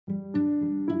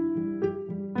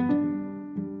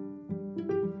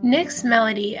Nick's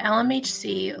Melody,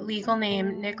 LMHC, legal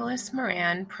name Nicholas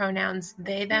Moran, pronouns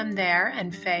they, them, their,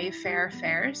 and Faye, fair,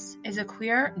 fairs, is a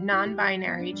queer,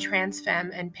 non-binary, trans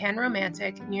femme, and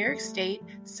pan-romantic New York State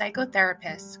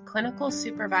psychotherapist, clinical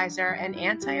supervisor, and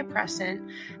anti-oppressant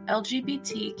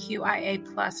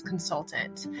LGBTQIA+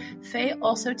 consultant. Faye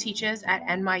also teaches at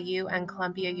NYU and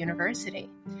Columbia University.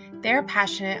 They are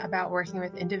passionate about working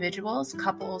with individuals,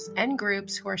 couples, and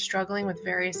groups who are struggling with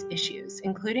various issues,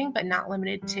 including but not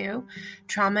limited to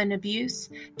trauma and abuse,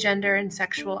 gender and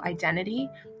sexual identity,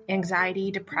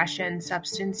 anxiety, depression,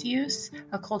 substance use,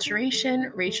 acculturation,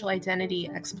 racial identity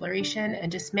exploration,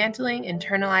 and dismantling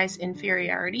internalized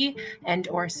inferiority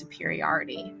and/or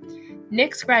superiority.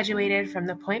 Nix graduated from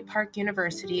the Point Park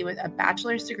University with a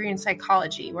bachelor's degree in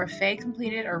psychology, where Faye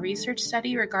completed a research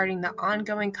study regarding the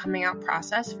ongoing coming out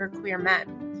process for queer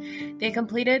men. They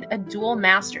completed a dual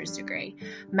master's degree,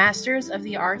 Master's of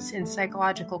the Arts in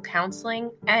Psychological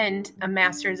Counseling and a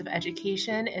Master's of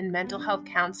Education in Mental Health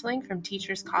Counseling from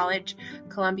Teachers College,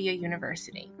 Columbia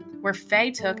University, where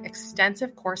Faye took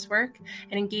extensive coursework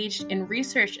and engaged in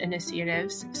research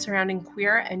initiatives surrounding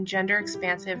queer and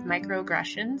gender-expansive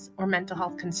microaggressions or mental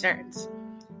health concerns.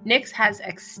 Nix has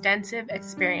extensive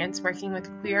experience working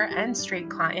with queer and straight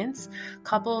clients,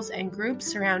 couples, and groups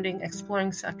surrounding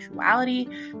exploring sexuality,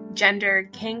 gender,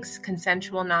 kinks,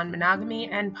 consensual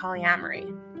non-monogamy, and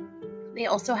polyamory. They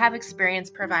also have experience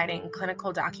providing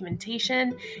clinical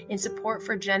documentation in support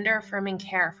for gender-affirming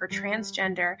care for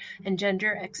transgender and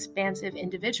gender-expansive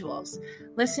individuals.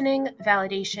 Listening,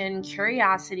 validation,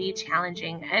 curiosity,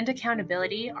 challenging, and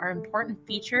accountability are important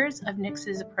features of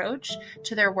Nix's approach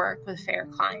to their work with fair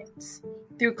clients.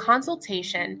 Through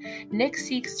consultation, Nix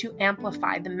seeks to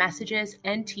amplify the messages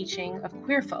and teaching of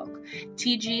queer folk,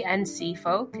 TGNC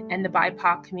folk, and the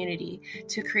BIPOC community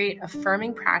to create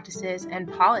affirming practices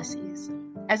and policies.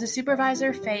 As a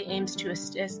supervisor, Faye aims to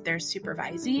assist their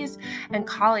supervisees and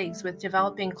colleagues with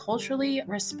developing culturally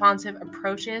responsive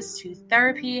approaches to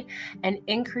therapy and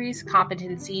increase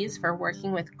competencies for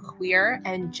working with queer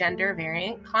and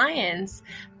gender-variant clients.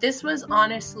 This was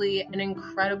honestly an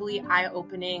incredibly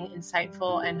eye-opening,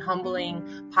 insightful, and humbling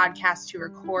podcast to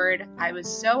record. I was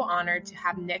so honored to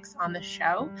have Nix on the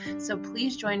show, so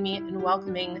please join me in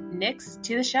welcoming Nix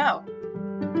to the show.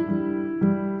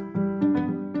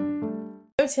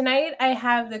 So tonight I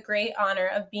have the great honor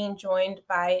of being joined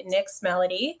by Nix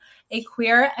Melody, a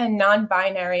queer and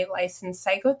non-binary licensed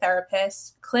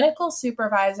psychotherapist, clinical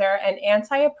supervisor, and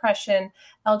anti-oppression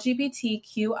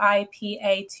LGBTQIA++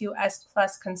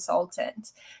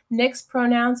 consultant. Nix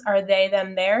pronouns are they,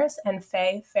 them, theirs, and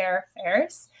Faye, fair,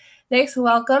 fairs. Nix,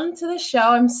 welcome to the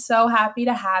show. I'm so happy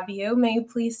to have you. May you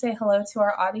please say hello to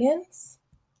our audience?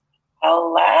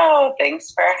 Hello. Thanks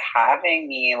for having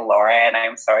me, Lauren.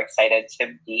 I'm so excited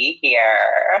to be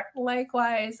here.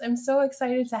 Likewise. I'm so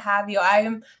excited to have you. I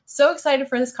am so excited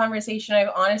for this conversation.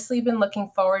 I've honestly been looking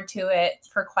forward to it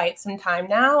for quite some time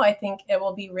now. I think it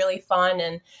will be really fun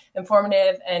and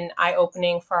informative and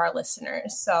eye-opening for our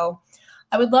listeners. So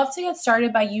I would love to get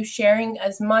started by you sharing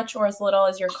as much or as little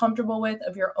as you're comfortable with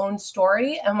of your own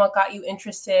story and what got you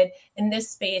interested in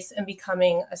this space and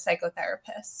becoming a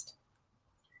psychotherapist.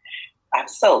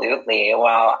 Absolutely.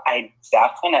 Well, I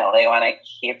definitely want to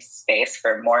keep space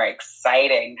for more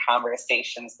exciting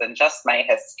conversations than just my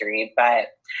history. But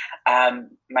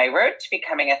my road to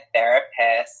becoming a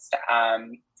therapist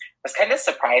was kind of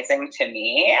surprising to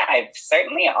me. I've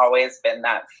certainly always been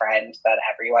that friend that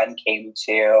everyone came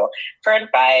to for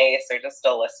advice or just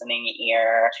a listening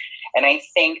ear. And I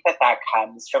think that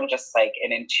comes from just like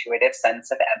an intuitive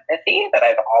sense of empathy that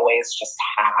I've always just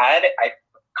had. I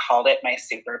called it my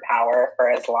superpower for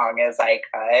as long as I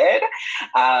could,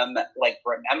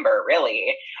 remember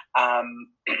really.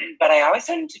 But I always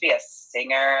wanted to be a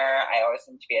singer. I always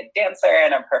wanted to be a dancer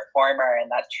and a performer. And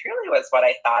that truly was what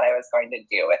I thought I was going to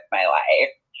do with my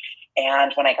life.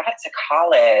 And when I got to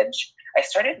college, I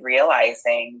started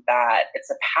realizing that it's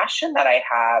a passion that I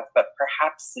have, but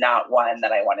perhaps not one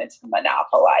that I wanted to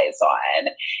monopolize on.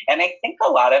 And I think a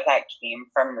lot of that came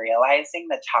from realizing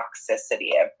the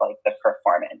toxicity of like the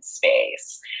performance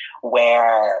space,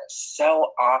 where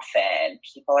so often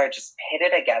people are just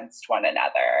pitted against one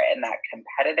another in that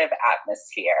competitive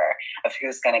atmosphere of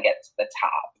who's going to get to the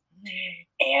top.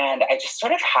 And I just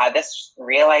sort of had this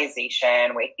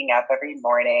realization waking up every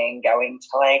morning, going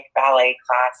to like ballet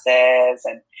classes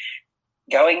and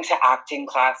going to acting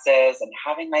classes and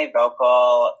having my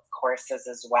vocal courses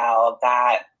as well,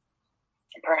 that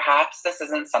perhaps this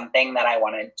isn't something that I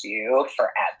want to do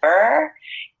forever.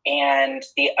 And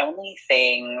the only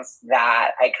things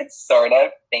that I could sort of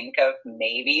think of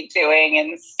maybe doing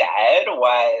instead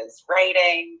was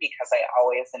writing, because I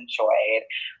always enjoyed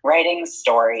writing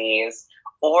stories,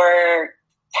 or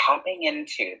tapping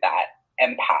into that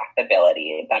empath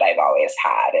ability that I've always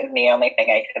had. And the only thing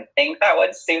I could think that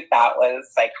would suit that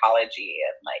was psychology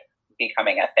and like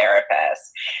becoming a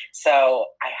therapist. So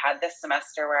I had this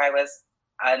semester where I was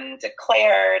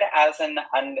undeclared as an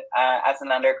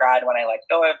undergrad when I let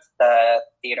go of the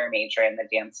theater major and the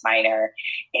dance minor,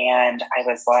 and I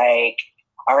was like,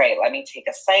 all right, let me take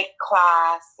a psych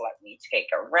class, let me take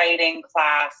a writing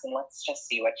class, and let's just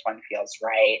see which one feels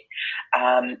right.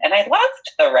 And I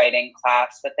loved the writing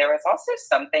class, but there was also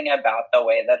something about the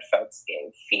way that folks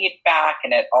gave feedback,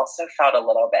 and it also felt a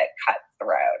little bit cutthroat.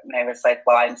 And I was like,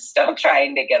 well, I'm still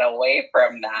trying to get away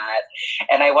from that.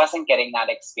 And I wasn't getting that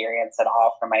experience at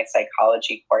all from my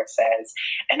psychology courses.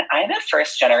 And I'm a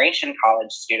first generation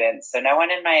college student, so no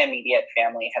one in my immediate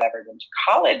family had ever been to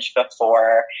college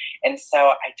before. And so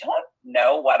I don't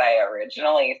know what I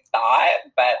originally thought,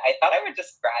 but I thought I would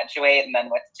just graduate, and then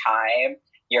with time,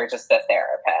 you're just a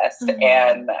therapist. Mm-hmm.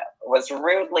 And was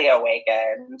rudely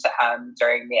awakened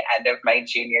during the end of my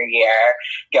junior year,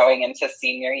 going into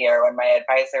senior year, when my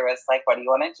advisor was like, what do you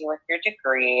want to do with your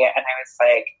degree? And I was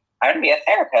like, I want to be a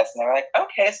therapist. And they were like,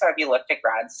 okay, so have you looked at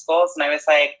grad schools? And I was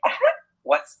like,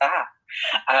 what's that?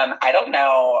 I don't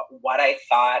know what I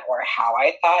thought or how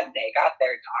I thought they got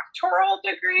their doctoral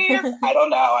degrees. I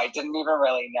don't know. I didn't even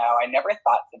really know. I never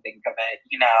thought to think of it.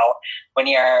 You know, when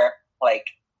you're like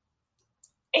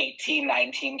 18,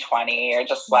 19, 20, you're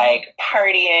just like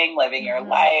partying, living your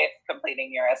life,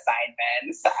 completing your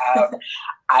assignments.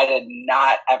 I did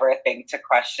not ever think to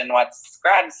question what's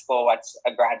grad school, what's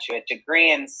a graduate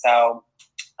degree. And so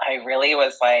I really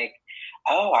was like,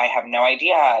 oh, I have no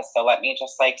idea. So let me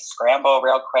just like scramble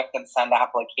real quick and send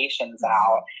applications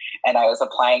out. And I was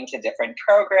applying to different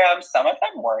programs. Some of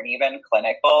them weren't even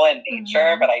clinical in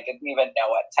nature, but I didn't even know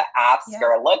what to ask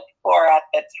or look for at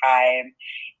the time.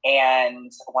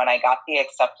 And when I got the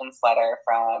acceptance letter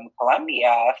from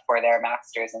Columbia for their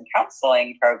master's in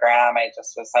counseling program, I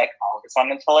just was like, I always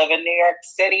wanted to live in New York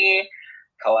City.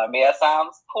 Columbia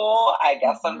sounds cool. I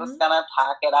guess I'm just going to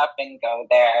pack it up and go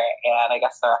there. And I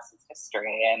guess the rest is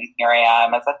history. And here I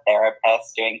am as a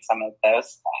therapist doing some of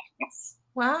those things.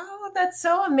 Wow, that's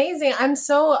so amazing.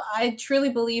 I truly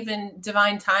believe in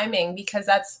divine timing, because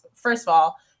that's, first of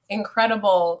all,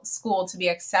 incredible school to be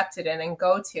accepted in and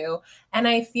go to. And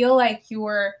I feel like you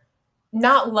were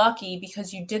not lucky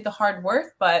because you did the hard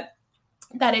work, but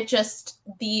that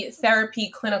the therapy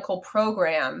clinical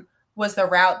program was the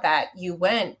route that you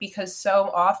went, because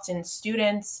so often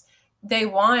students, they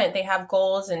have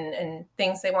goals and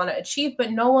things they want to achieve,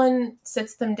 but no one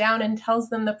sits them down and tells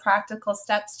them the practical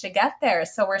steps to get there.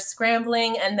 So we're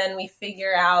scrambling, and then we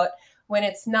figure out, when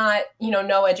it's not,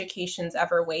 no education's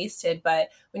ever wasted, but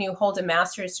when you hold a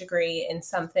master's degree in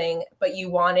something, but you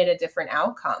wanted a different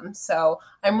outcome. So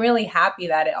I'm really happy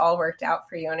that it all worked out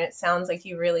for you. And it sounds like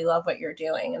you really love what you're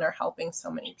doing and are helping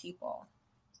so many people.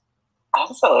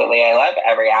 Absolutely. I love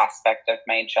every aspect of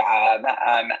my job.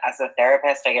 As a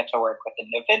therapist, I get to work with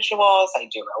individuals. I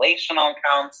do relational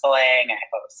counseling. I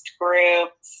host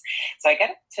groups. So I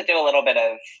get to do a little bit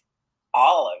of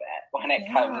all of it when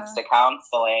it comes to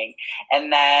counseling.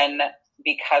 And then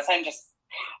because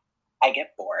I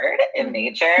get bored in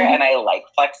nature and I like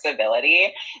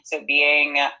flexibility. So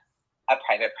being a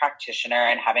private practitioner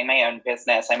and having my own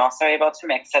business, I'm also able to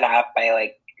mix it up by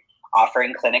like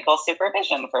offering clinical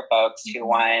supervision for folks who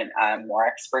want more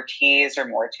expertise or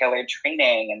more tailored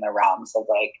training in the realms of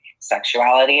like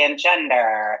sexuality and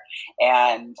gender.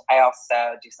 And I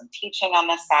also do some teaching on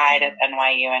the side at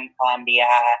NYU and Columbia.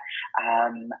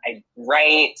 I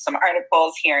write some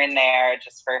articles here and there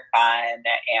just for fun.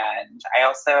 And I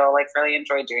also like really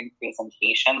enjoy doing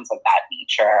presentations of that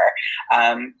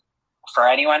nature. For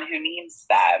anyone who needs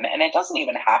them. And it doesn't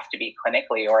even have to be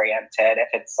clinically oriented. If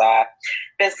it's a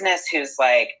business who's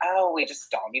like, oh, we just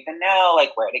don't even know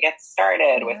like where to get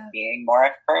started with being more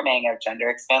affirming of gender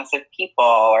expansive people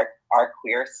or our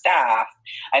queer staff,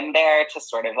 I'm there to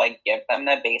sort of like give them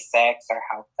the basics or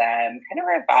help them kind of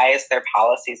revise their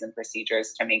policies and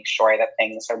procedures to make sure that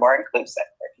things are more inclusive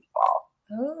for people.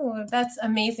 Oh, that's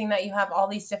amazing that you have all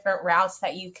these different routes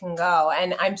that you can go.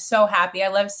 And I'm so happy. I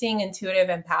love seeing intuitive,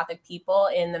 empathic people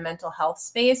in the mental health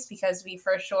space, because we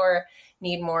for sure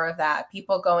need more of that.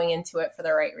 People going into it for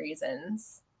the right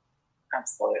reasons.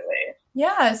 Absolutely.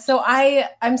 Yeah, so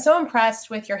I'm so impressed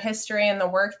with your history and the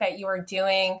work that you are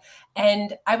doing.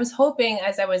 And I was hoping,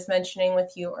 as I was mentioning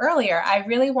with you earlier, I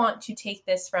really want to take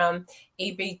this from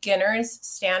a beginner's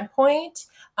standpoint,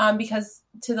 because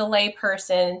to the lay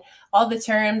person, all the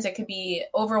terms, it could be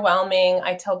overwhelming.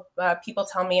 I tell people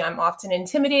tell me I'm often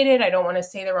intimidated. I don't want to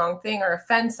say the wrong thing or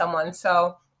offend someone.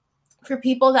 So for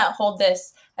people that hold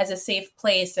this as a safe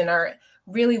place and are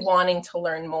really wanting to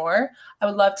learn more, I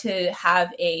would love to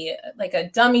have a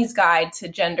dummy's guide to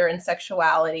gender and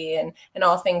sexuality and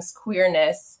all things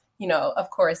queerness. You know,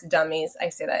 of course, dummies, I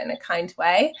say that in a kind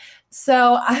way.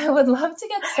 So I would love to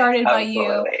get started by you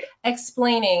Absolutely.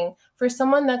 explaining, for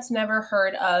someone that's never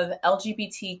heard of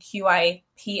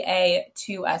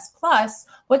LGBTQIA2S+,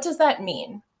 what does that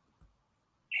mean?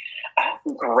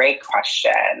 Great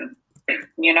question.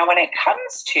 When it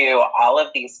comes to all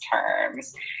of these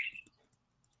terms,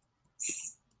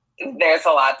 there's a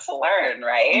lot to learn,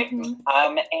 right?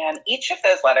 Mm-hmm. And each of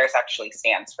those letters actually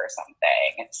stands for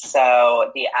something. So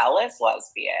the L is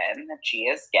lesbian, the G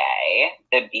is gay,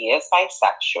 the B is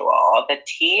bisexual, the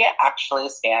T actually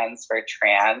stands for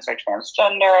trans or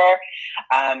transgender.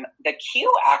 The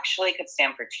Q actually could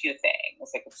stand for two things.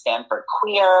 It could stand for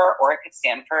queer, or it could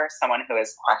stand for someone who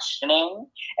is questioning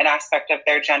an aspect of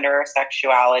their gender or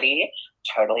sexuality.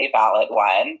 Totally valid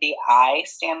one. The I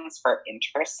stands for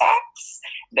intersex.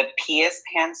 The P is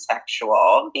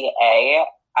pansexual. The A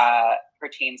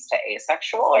pertains to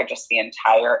asexual, or just the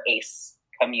entire ace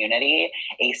community,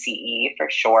 ACE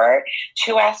for short.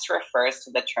 2S refers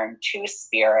to the term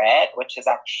two-spirit, which is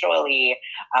actually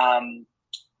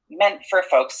meant for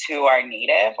folks who are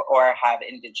Native or have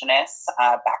Indigenous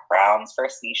backgrounds,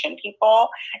 First Nation people.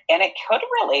 And it could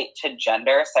relate to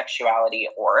gender, sexuality,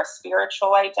 or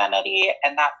spiritual identity.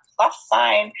 And that plus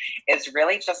sign is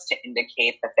really just to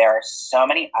indicate that there are so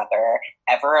many other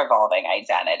ever-evolving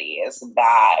identities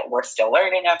that we're still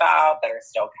learning about, that are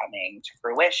still coming to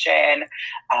fruition.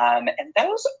 And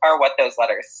those are what those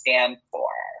letters stand for.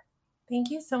 Thank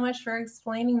you so much for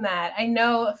explaining that. I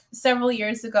know several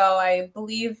years ago, I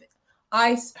believe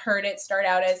I heard it start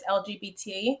out as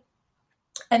LGBT,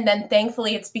 and then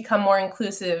thankfully it's become more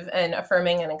inclusive and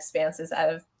affirming and expansive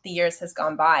as the years has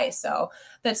gone by. So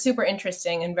that's super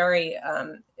interesting and very,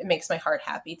 it makes my heart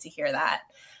happy to hear that.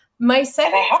 My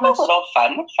second And I have question. a little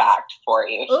fun fact for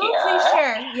you Oh, here. please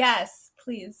share. Yes,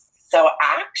 please. So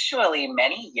actually,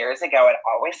 many years ago, it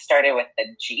always started with the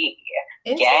G,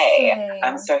 gay.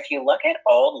 Interesting. So if you look at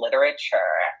old literature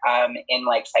in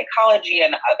like psychology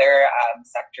and other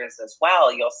sectors as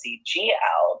well, you'll see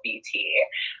GLBT.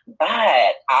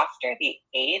 But after the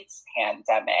AIDS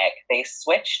pandemic, they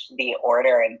switched the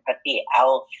order and put the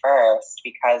L first,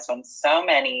 because when so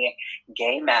many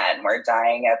gay men were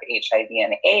dying of HIV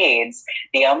and AIDS,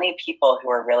 the only people who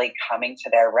were really coming to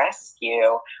their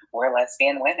rescue were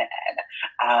lesbian women.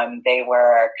 They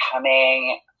were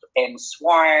coming in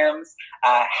swarms,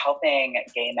 helping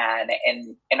gay men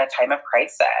in a time of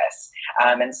crisis.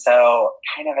 And so,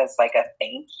 kind of as like a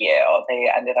thank you, they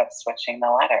ended up switching the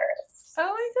letters. Oh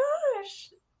my gosh.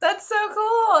 That's so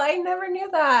cool. I never knew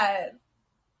that.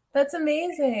 That's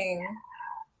amazing.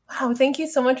 Wow, thank you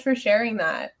so much for sharing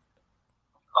that.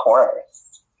 Of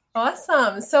course.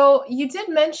 Awesome. So you did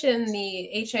mention the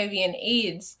HIV and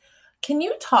AIDS. Can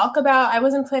you talk about, I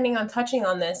wasn't planning on touching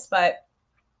on this, but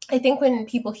I think when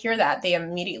people hear that, they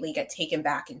immediately get taken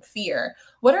back in fear.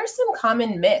 What are some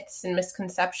common myths and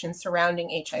misconceptions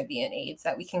surrounding HIV and AIDS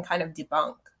that we can kind of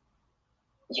debunk?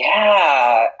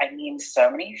 Yeah, I mean, so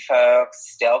many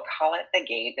folks still call it the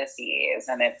gay disease,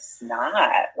 and it's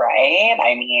not, right?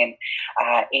 I mean,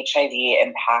 HIV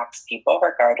impacts people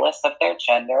regardless of their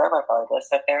gender, regardless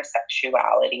of their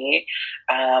sexuality.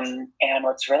 And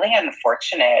what's really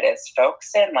unfortunate is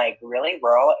folks in like really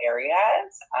rural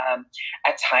areas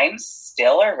at times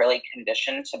still are really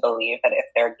conditioned to believe that if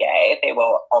they're gay, they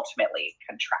will ultimately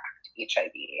contract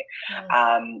HIV.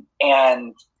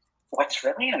 And what's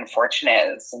really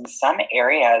unfortunate is in some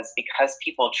areas, because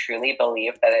people truly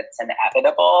believe that it's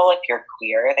inevitable if you're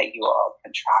queer that you will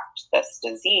contract this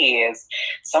disease,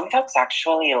 some folks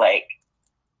actually like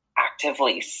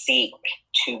actively seek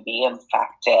to be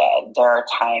infected. There are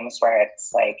times where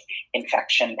it's like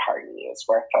infection parties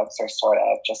where folks are sort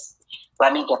of just,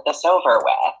 let me get this over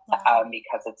with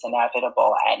because it's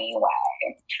inevitable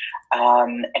anyway.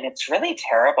 And it's really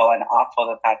terrible and awful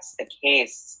that that's the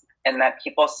case, and that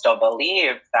people still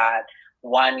believe that,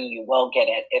 one, you will get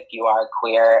it if you are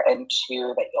queer, and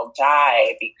two, that you'll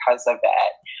die because of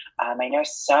it. I know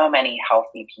so many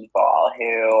healthy people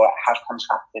who have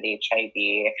contracted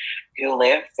HIV who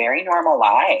live very normal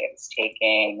lives,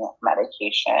 taking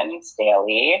medications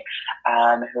daily,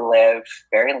 who live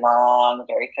very long,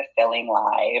 very fulfilling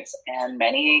lives, and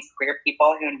many queer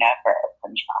people who never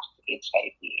contract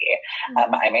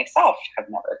HIV. I myself have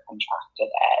never contracted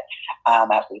it,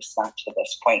 at least not to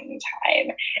this point in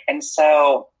time. And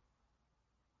so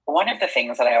one of the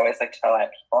things that I always like to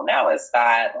let people know is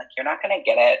that, like, you're not going to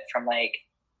get it from, like,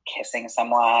 kissing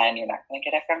someone. You're not going to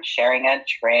get it from sharing a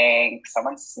drink.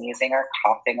 Someone sneezing or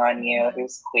coughing on you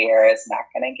who's queer is not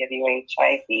going to give you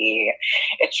HIV.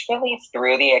 It's really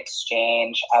through the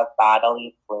exchange of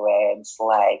bodily fluids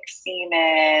like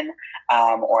semen,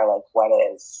 or like what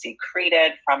is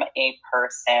secreted from a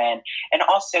person, and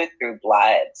also through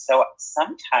blood. So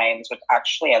sometimes what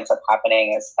actually ends up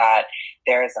happening is that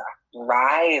there's a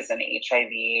rise in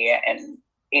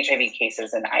HIV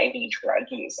cases in IV drug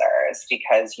users,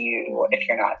 because if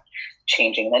you're not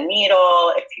changing the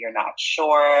needle, if you're not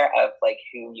sure of like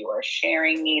who you are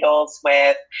sharing needles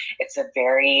with, it's a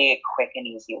very quick and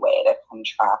easy way to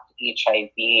contract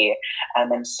HIV.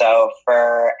 And so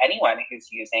for anyone who's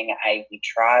using IV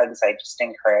drugs, I just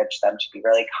encourage them to be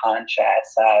really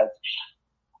conscious of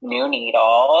new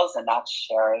needles and not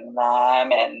sharing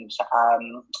them. And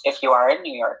if you are in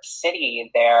New York City,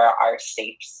 there are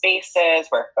safe spaces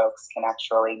where folks can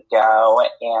actually go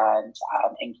and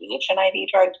engage in IV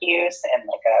drug use in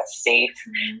like a safe,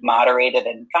 moderated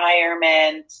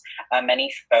environment.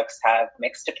 Many folks have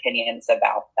mixed opinions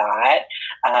about that.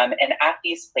 And at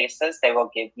these places, they will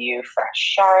give you fresh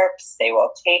sharps. They will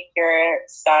take your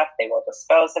stuff. They will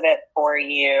dispose of it for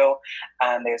you.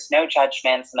 There's no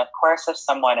judgments. And of course, if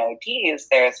someone ODs,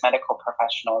 there's medical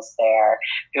professionals there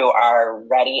who are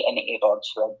ready and able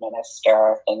to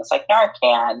administer things like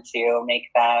Narcan to make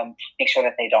sure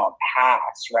that they don't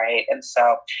pass, right? And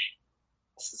so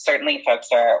certainly folks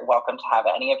are welcome to have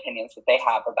any opinions that they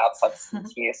have about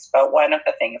substance use. But one of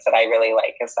the things that I really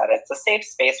like is that it's a safe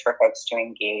space for folks to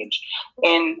engage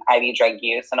in IV drug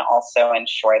use, and also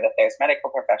ensure that there's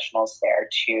medical professionals there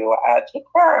to take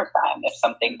care of them if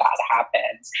something bad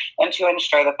happens, and to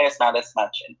ensure that there's not as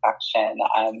much infection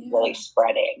really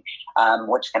spreading,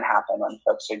 which can happen when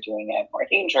folks are doing it more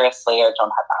dangerously or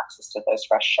don't have access to those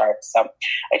fresh sharps. So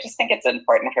I just think it's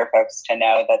important for folks to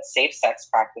know that safe sex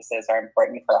practices are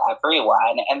important for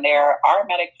everyone, and there are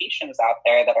medications out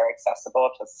there that are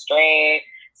accessible to straight,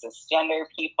 cisgender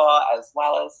people, as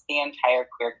well as the entire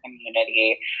queer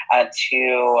community,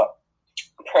 to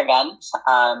prevent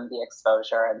the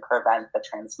exposure and prevent the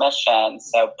transmission.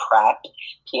 So PrEP,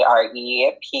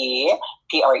 P-R-E-P,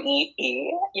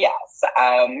 yes.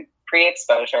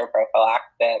 Pre-exposure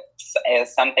prophylactics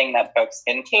is something that folks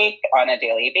can take on a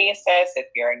daily basis if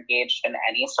you're engaged in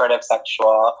any sort of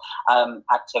sexual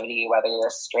activity, whether you're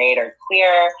straight or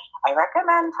queer. I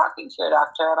recommend talking to your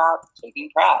doctor about taking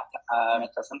PrEP. It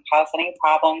doesn't cause any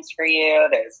problems for you.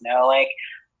 There's no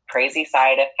crazy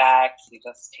side effects. You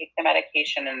just take the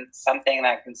medication, and it's something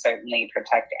that can certainly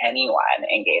protect anyone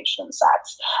engaged in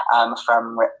sex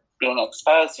from being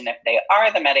exposed. And if they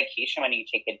are, the medication when you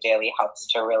take it daily helps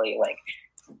to really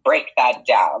break that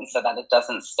down so that it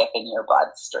doesn't stick in your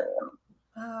bloodstream.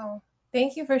 Wow.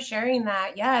 Thank you for sharing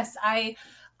that. Yes, I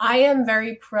am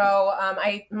very pro.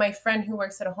 My friend who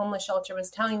works at a homeless shelter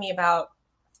was telling me about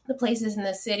the places in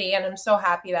the city, and I'm so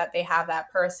happy that they have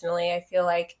that personally. I feel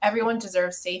like everyone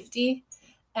deserves safety,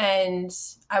 and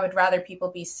I would rather people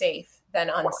be safe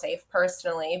than unsafe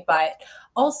personally. But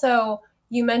also,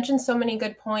 you mentioned so many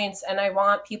good points, and I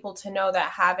want people to know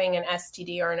that having an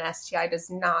STD or an STI does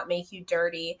not make you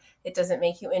dirty. It doesn't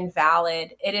make you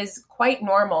invalid. It is quite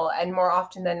normal, and more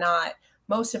often than not,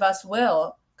 most of us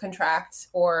will contract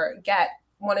or get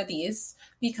one of these,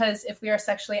 because if we are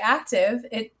sexually active,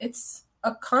 it's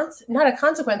not a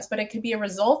consequence, but it could be a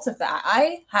result of that.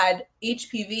 I had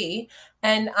HPV,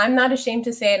 and I'm not ashamed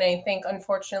to say it. And I think,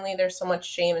 unfortunately, there's so much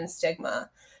shame and stigma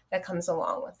that comes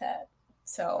along with it.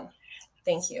 So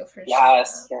thank you for sharing.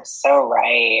 Yes, you're so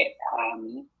right.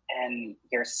 And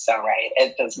you're so right.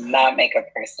 It does not make a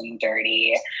person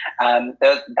dirty.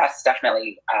 That's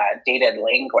definitely dated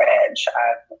language.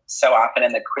 So often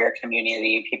in the queer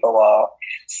community, people will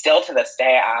still to this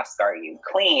day ask, are you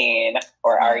clean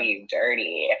or are you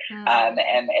dirty?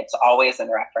 And it's always in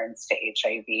reference to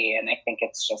HIV. And I think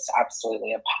it's just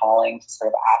absolutely appalling to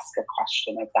sort of ask a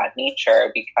question of that nature,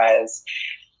 because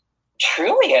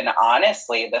truly and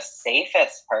honestly, the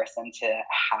safest person to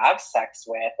have sex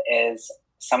with is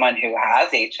someone who has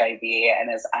HIV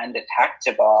and is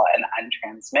undetectable and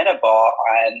untransmittable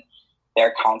on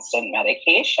their constant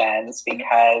medications,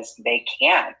 because they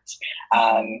can't.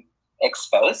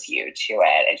 expose you to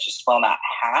it. It just will not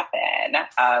happen.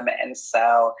 And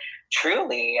so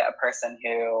truly a person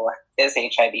who is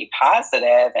HIV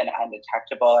positive and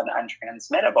undetectable and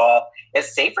untransmittable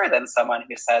is safer than someone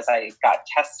who says, I got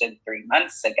tested 3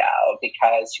 months ago,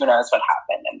 because who knows what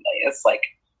happened in these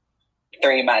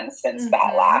 3 months since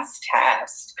that last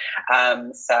test.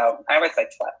 So I always like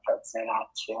to let folks know that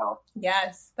too.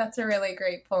 Yes, that's a really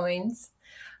great point.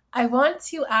 I want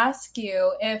to ask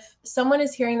you, if someone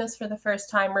is hearing this for the first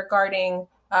time regarding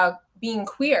being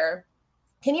queer,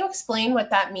 can you explain what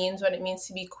that means, what it means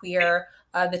to be queer,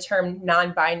 the term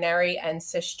non-binary and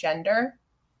cisgender?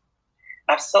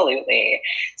 Absolutely.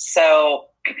 So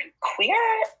queer,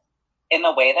 in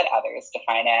the way that others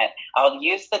define it, I'll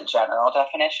use the general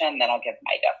definition, then I'll give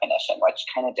my definition, which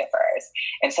kind of differs.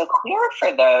 And so queer,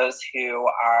 for those who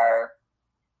are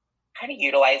kind of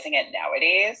utilizing it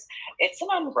nowadays, it's an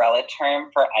umbrella term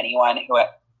for anyone who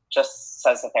just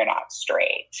says that they're not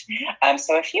straight.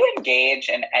 So if you engage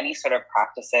in any sort of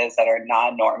practices that are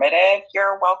non-normative,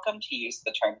 you're welcome to use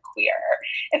the term queer.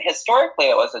 And historically,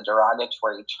 it was a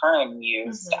derogatory term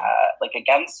used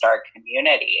against our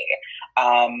community.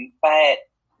 But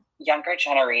younger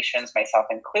generations, myself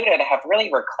included, have really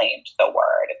reclaimed the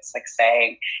word. It's like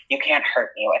saying, you can't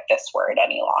hurt me with this word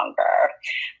any longer.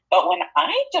 But when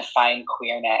I define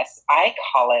queerness, I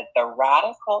call it the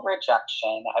radical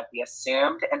rejection of the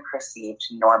assumed and perceived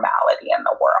normality in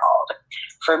the world.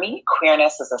 For me,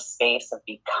 queerness is a space of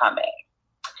becoming.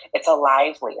 It's a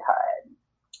livelihood,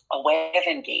 a way of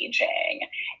engaging.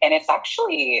 And it's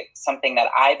actually something that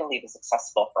I believe is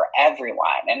accessible for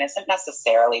everyone and isn't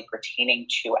necessarily pertaining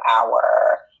to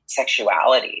our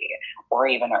sexuality or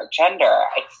even our gender.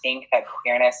 I think that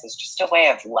queerness is just a way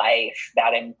of life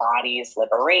that embodies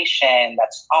liberation,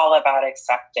 that's all about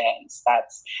acceptance,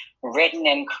 that's written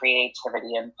in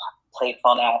creativity and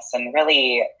playfulness, and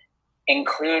really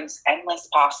includes endless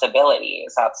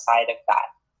possibilities outside of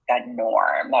that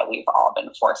norm that we've all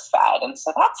been force-fed. And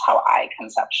so that's how I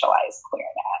conceptualize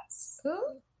queerness.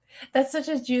 Ooh, that's such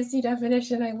a juicy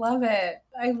definition. I love it.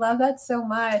 I love that so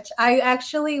much. I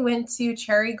actually went to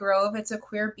Cherry Grove. It's a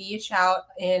queer beach out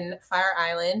in Fire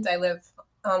Island. I live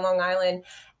on Long Island.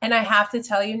 And I have to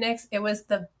tell you, Nix, it was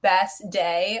the best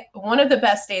day, one of the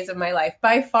best days of my life.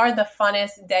 By far the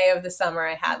funnest day of the summer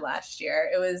I had last year.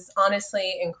 It was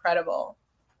honestly incredible.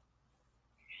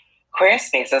 Queer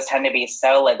spaces tend to be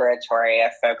so liberatory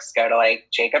if folks go to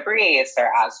Jacob Riis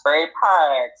or Asbury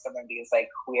Park, some of these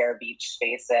queer beach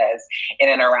spaces in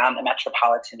and around the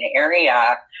metropolitan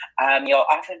area. You'll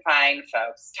often find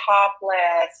folks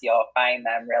topless. You'll find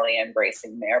them really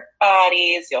embracing their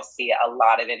bodies. You'll see a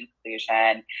lot of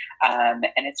inclusion. And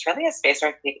it's really a space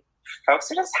where folks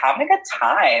are just having a good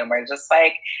time. We're just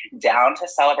down to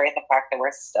celebrate the fact that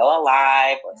we're still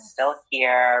alive. We're still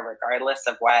here, regardless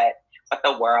of what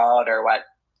the world or what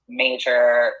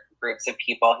major groups of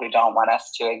people who don't want us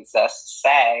to exist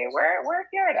say. We're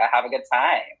here to have a good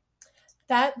time.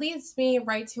 That leads me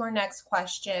right to our next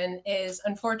question is,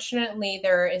 unfortunately,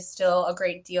 there is still a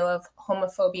great deal of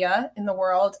homophobia in the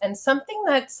world. And something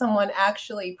that someone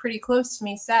actually pretty close to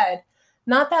me said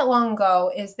not that long ago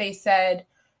is they said,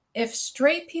 if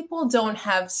straight people don't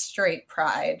have straight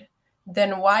pride,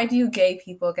 then why do gay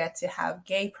people get to have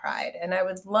gay pride? And I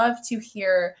would love to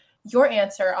hear your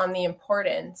answer on the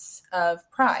importance of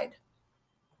pride.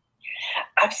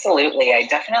 Absolutely. I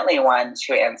definitely want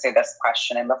to answer this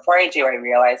question. And before I do, I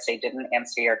realized I didn't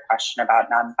answer your question about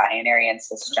non-binary and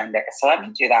cisgender. So let me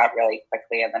do that really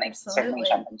quickly, and then I can certainly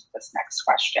jump into this next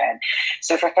question.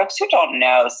 So for folks who don't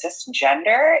know,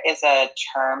 cisgender is a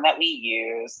term that we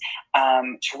use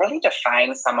to really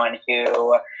define someone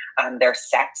who their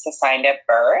sex assigned at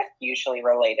birth, usually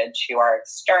related to our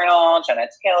external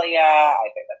genitalia,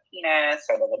 either the penis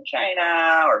or the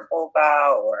vagina or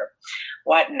vulva or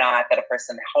whatnot that a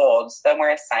person holds, then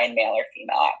we're assigned male or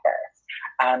female at birth.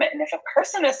 And if a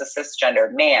person is a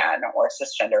cisgender man or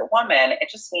cisgender woman, it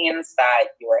just means that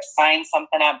you were assigned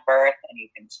something at birth and you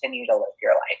continue to live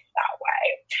your life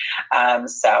that way.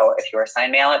 So if you were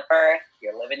assigned male at birth,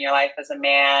 you're living your life as a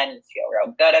man, you feel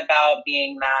real good about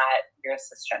being that, you're a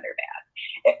cisgender man.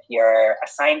 If you're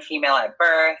assigned female at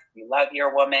birth, you love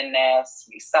your womanness,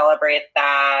 you celebrate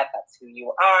that, that's who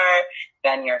you are,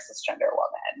 then you're a cisgender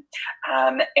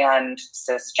woman. And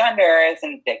cisgender is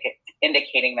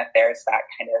indicating that there's that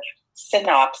kind of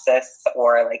synopsis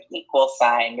or equal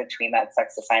sign between that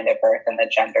sex assigned at birth and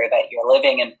the gender that you're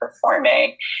living and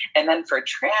performing. And then for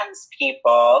trans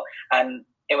people,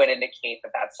 it would indicate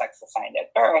that that sex assigned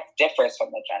at birth differs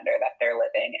from the gender that they're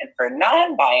living. And for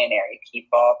non-binary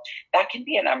people, that can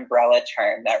be an umbrella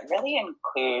term that really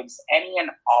includes any and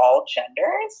all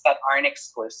genders that aren't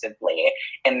exclusively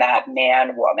in that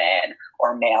man, woman,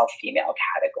 or male, female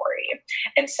category.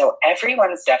 And so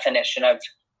everyone's definition of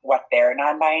what their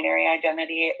non-binary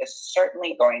identity is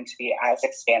certainly going to be as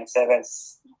expansive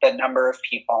as the number of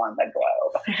people on the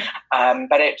globe.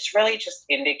 But it's really just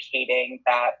indicating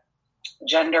that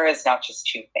gender is not just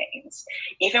two things.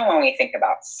 Even when we think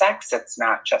about sex, it's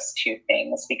not just two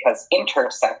things, because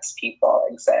intersex people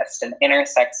exist, and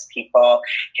intersex people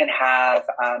can have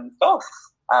both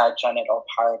genital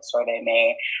parts, or they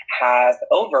may have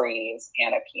ovaries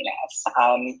and a penis.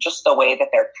 Just the way that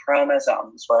their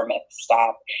chromosomes were mixed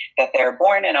up, that they're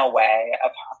born in a way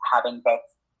of having both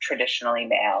traditionally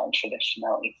male and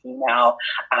traditionally female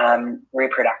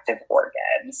reproductive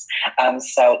organs.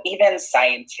 So even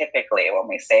scientifically, when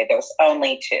we say there's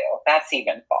only two, that's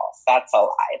even false. That's a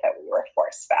lie that we were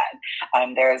force-fed.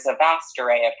 There's a vast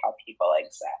array of how people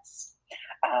exist.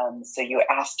 So you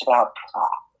asked about pride.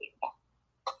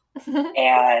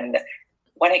 And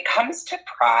when it comes to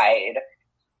pride,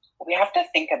 we have to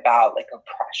think about like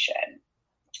oppression.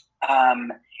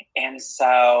 And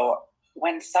so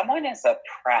when someone is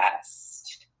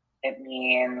oppressed, it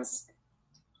means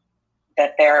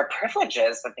that there are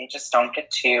privileges that they just don't get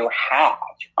to have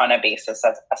on a basis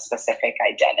of a specific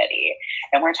identity.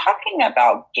 And we're talking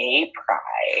about gay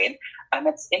pride.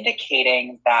 It's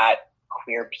indicating that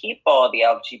queer people, the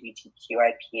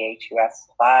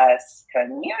LGBTQIA2S+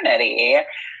 community,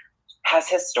 has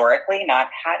historically not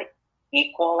had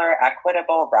equal or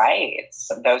equitable rights.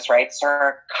 Those rights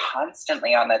are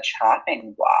constantly on the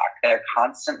chopping block. They're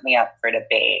constantly up for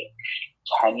debate.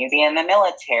 Can you be in the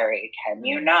military? Can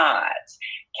you not?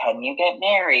 Can you get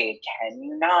married? Can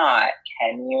you not?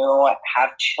 Can you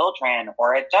have children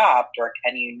or adopt, or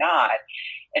can you not?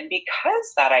 And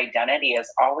because that identity is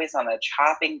always on the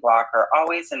chopping block or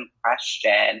always in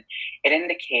question, it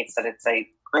indicates that it's a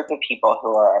group of people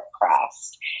who are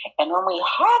oppressed. And when we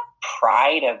have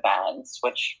pride events,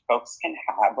 which folks can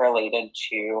have related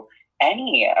to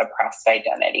any oppressed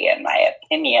identity, in my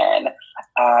opinion,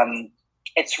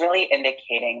 it's really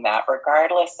indicating that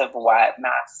regardless of what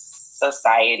mass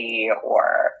society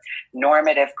or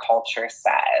normative culture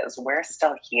says, we're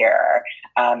still here,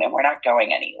 and we're not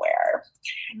going anywhere.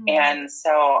 And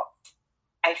so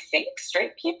I think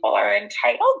straight people are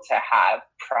entitled to have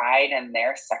pride in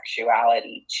their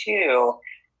sexuality too.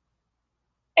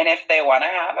 And if they want to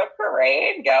have a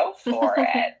parade, go for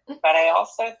it. But I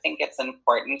also think it's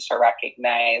important to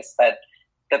recognize that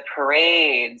the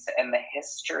parades and the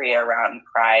history around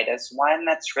pride is one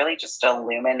that's really just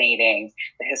illuminating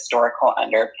the historical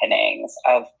underpinnings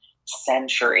of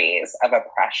centuries of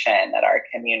oppression that our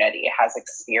community has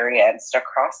experienced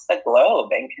across the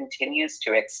globe and continues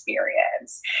to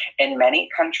experience. In many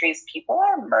countries, people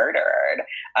are murdered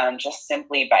just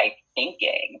simply by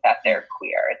thinking that they're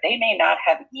queer. They may not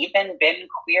have even been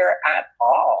queer at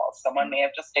all. Someone may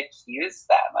have just accused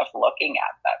them of looking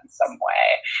at them some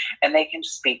way, and they can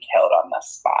just be killed on the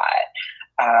spot.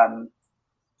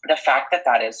 The fact that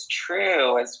that is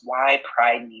true is why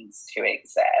pride needs to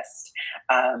exist.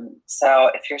 So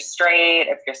if you're straight,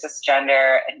 if you're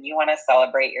cisgender, and you want to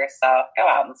celebrate yourself, go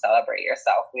out and celebrate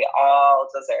yourself. We all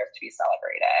deserve to be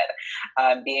celebrated.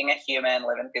 Being a human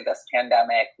living through this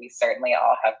pandemic, we certainly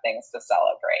all have things to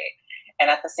celebrate. And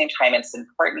at the same time, it's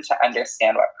important to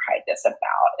understand what pride is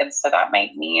about. And so that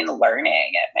might mean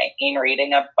learning. It might mean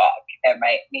reading a book. It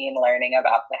might mean learning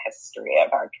about the history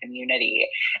of our community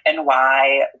and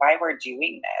why we're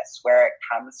doing this, where it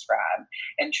comes from.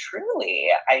 And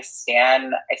truly, I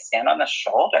stand on the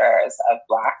shoulders of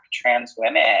Black trans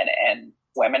women and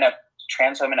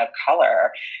trans women of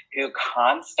color who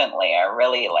constantly are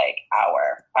really like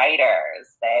our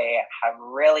fighters. They have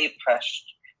really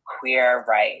pushed queer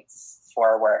rights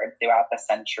forward throughout the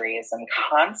centuries, and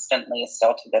constantly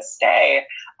still to this day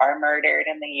are murdered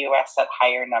in the US at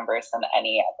higher numbers than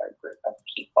any other group of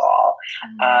people.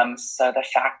 So the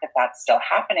fact that that's still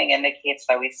happening indicates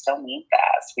that we still need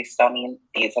this. We still need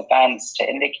these events to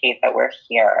indicate that we're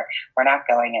here. We're not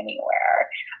going anywhere.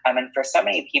 And for so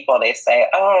many people, they say,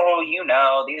 oh,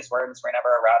 these words were never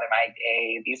around in my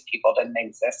day. These people didn't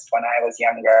exist when I was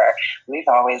younger. We've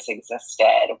always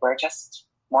existed. We're just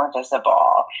more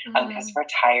visible because we're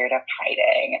tired of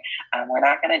hiding. We're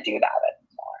not going to do that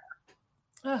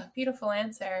anymore. Oh, beautiful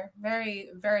answer. Very,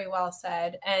 very well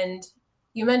said. And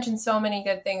you mentioned so many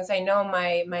good things. I know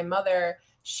my mother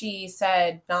she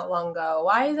said not long ago,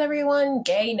 "Why is everyone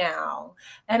gay now?"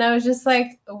 And I was just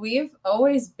like, we've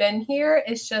always been here.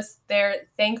 It's just there,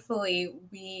 thankfully,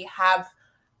 we have,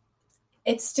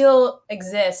 it still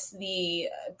exists, the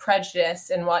prejudice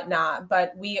and whatnot,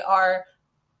 but we are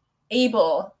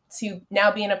able to now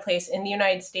be in a place in the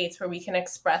United States where we can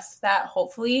express that,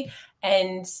 hopefully,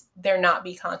 and there not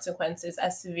be consequences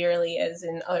as severely as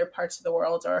in other parts of the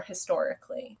world or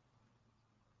historically.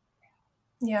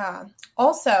 Yeah.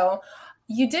 Also,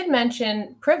 you did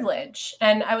mention privilege,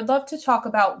 and I would love to talk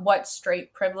about what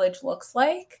straight privilege looks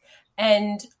like.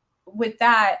 And with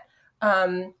that,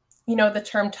 the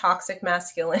term toxic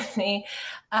masculinity,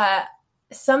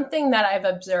 something that I've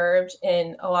observed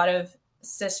in a lot of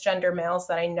cisgender males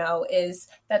that I know is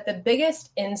that the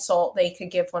biggest insult they could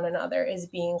give one another is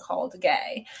being called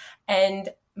gay. And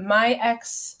my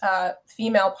ex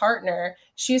female partner,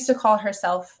 she used to call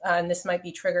herself, and this might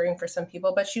be triggering for some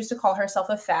people, but she used to call herself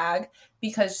a fag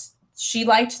because she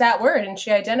liked that word and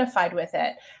she identified with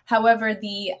it. However,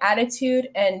 the attitude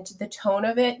and the tone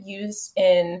of it used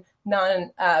in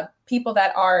people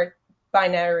that are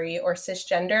binary or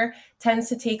cisgender tends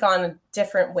to take on a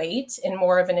different weight and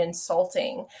more of an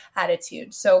insulting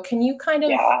attitude. So can you kind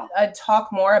of talk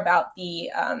more about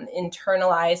the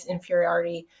internalized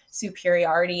inferiority,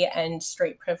 superiority, and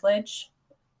straight privilege?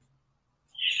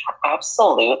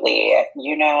 Absolutely.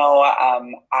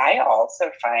 I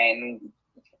also find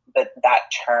that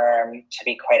term to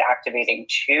be quite activating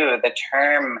too. The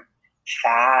term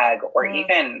fag, or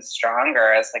even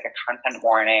stronger as like a content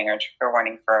warning or trigger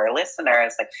warning for our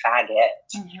listeners, like faggot.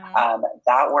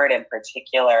 That word in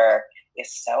particular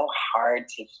is so hard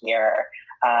to hear.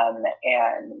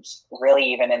 And really,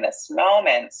 even in this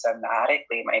moment,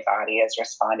 somatically, my body is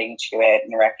responding to it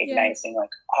and recognizing like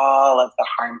all of the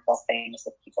harmful things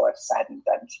that people have said and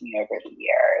done to me over the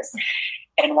years.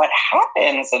 And what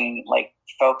happens in like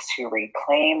folks who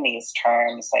reclaim these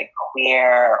terms like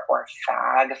queer or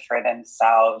fag for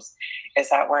themselves is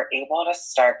that we're able to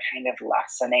start kind of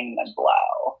lessening the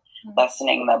blow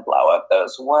of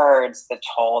those words, the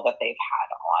toll that they've had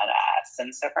on us.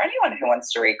 And so for anyone who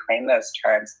wants to reclaim those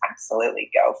terms, absolutely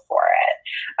go for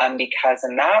it. Because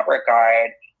in that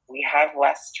regard, we have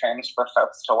less terms for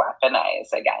folks to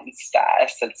weaponize against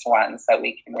us. It's ones that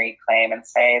we can reclaim and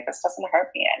say, this doesn't hurt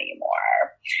me anymore.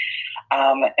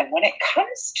 And when it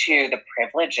comes to the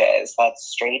privileges that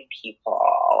straight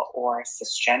people or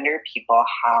cisgender people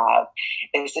have,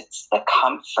 it's the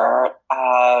comfort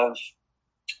of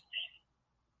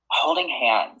holding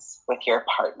hands with your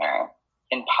partner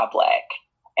in public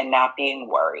and not being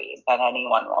worried that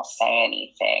anyone will say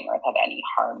anything or that any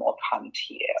harm will come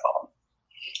to you.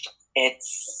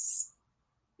 It's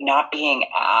not being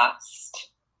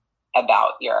asked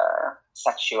about your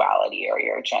sexuality or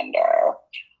your gender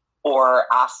or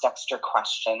asked extra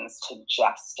questions to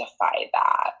justify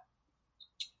that.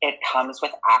 It comes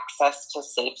with access to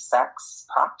safe sex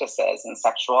practices and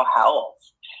sexual health.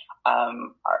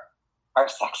 Our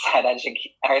sex ed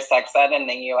in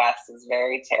the U.S. is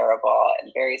very terrible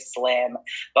and very slim.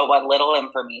 But what little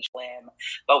information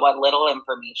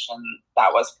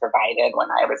that was provided when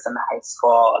I was in high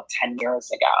school 10 years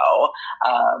ago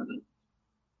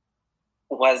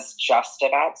was just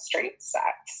about straight sex.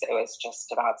 It was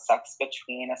just about sex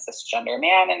between a cisgender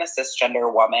man and a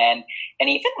cisgender woman. And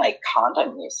even like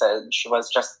condom usage was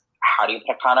just, how do you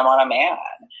put a condom on a man?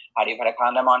 How do you put a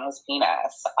condom on his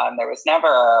penis? There was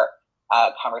never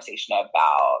a conversation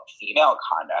about female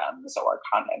condoms or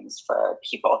condoms for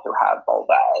people who have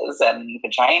vulvas and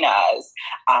vaginas.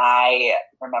 I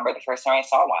remember the first time I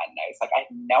saw one, I was like, I have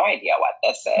no idea what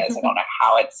this is. I don't know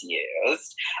how it's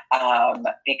used,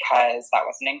 because that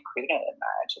wasn't included in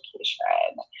our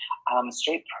education.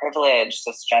 Straight privilege,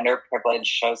 cisgender privilege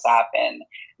shows up in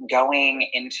going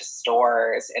into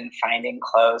stores and finding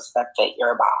clothes that fit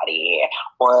your body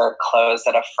or clothes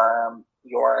that affirm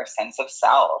your sense of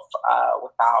self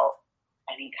without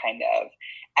any kind of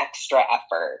extra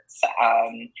efforts.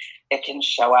 It can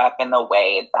show up in the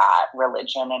way that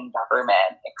religion and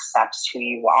government accepts who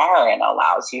you are and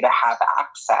allows you to have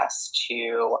access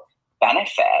to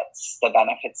benefits, the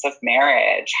benefits of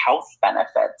marriage, health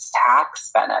benefits,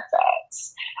 tax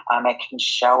benefits. It can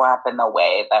show up in the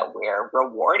way that we're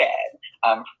rewarded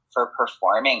for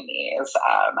performing these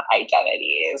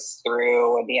identities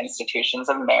through the institutions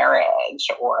of marriage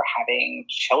or having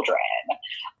children.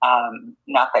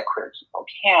 Not that queer people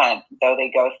can't, though they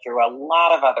go through a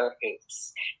lot of other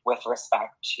hoops with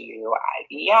respect to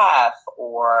IVF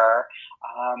or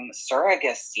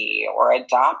surrogacy or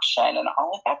adoption, and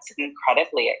all of that's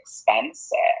incredibly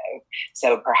expensive.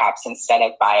 So perhaps instead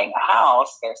of buying a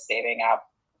house, they're saving up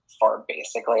for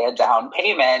basically a down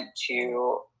payment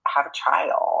to have a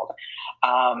child.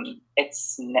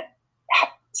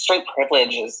 Straight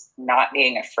privilege is not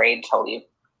being afraid to leave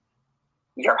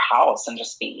your house and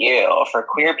just be you. For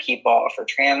queer people, for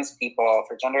trans people,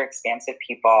 for gender expansive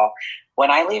people, when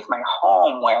I leave my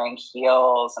home wearing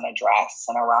heels and a dress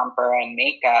and a romper and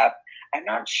makeup, I'm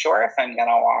not sure if I'm going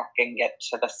to walk and get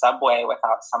to the subway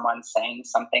without someone saying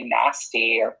something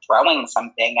nasty or throwing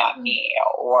something at me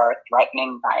or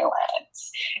threatening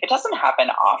violence. It doesn't happen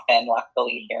often,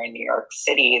 luckily, here in New York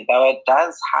City, though it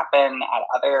does happen at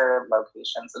other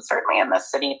locations, and certainly in the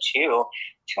city too,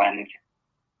 to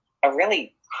a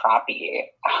really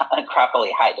crappily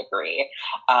high degree.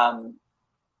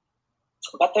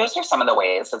 But those are some of the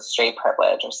ways that straight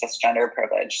privilege or cisgender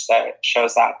privilege that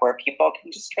shows up, where people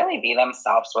can just really be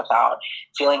themselves without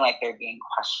feeling like they're being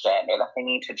questioned or that they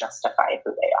need to justify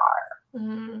who they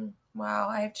are. Wow,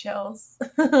 I have chills.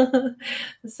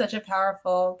 It's such a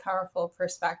powerful, powerful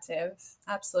perspective.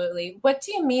 Absolutely. What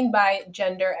do you mean by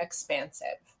gender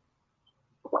expansive?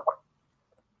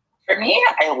 For me,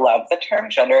 I love the term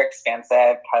gender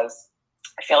expansive because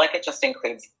I feel like it just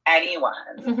includes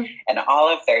anyone and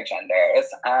all of their genders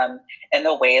and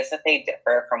the ways that they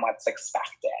differ from what's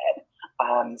expected.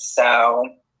 So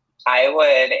I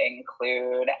would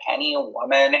include any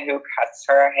woman who cuts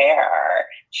her hair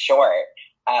short,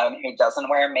 who doesn't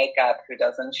wear makeup, who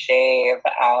doesn't shave,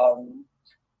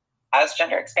 as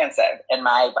gender expansive in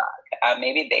my book.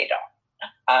 Maybe they don't.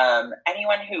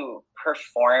 Anyone who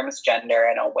performs gender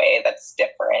in a way that's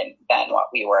different than what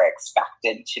we were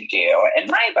expected to do, in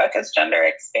my book, is gender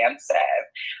expansive.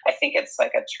 I think it's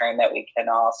like a term that we can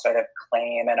all sort of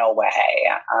claim in a way.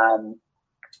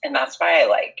 And that's why I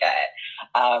like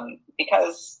it.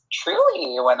 Because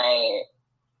truly, when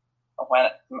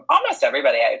almost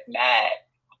everybody I've met,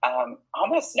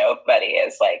 almost nobody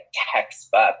is like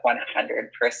textbook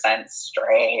 100%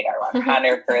 straight or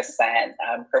 100%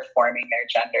 performing their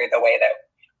gender the way that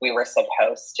we were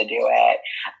supposed to do it.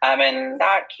 In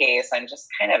that case, I'm just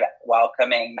kind of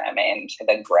welcoming them into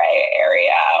the gray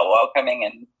area,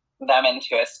 welcoming them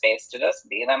into a space to just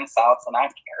be themselves and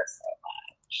not care so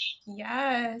much.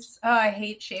 Yes. Oh, I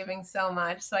hate shaving so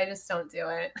much, so I just don't do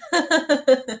it.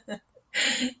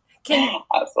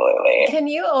 Absolutely. Can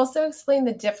you also explain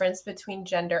the difference between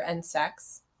gender and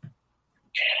sex?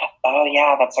 Oh,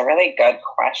 yeah, that's a really good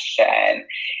question.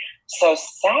 So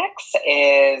sex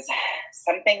is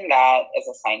something that is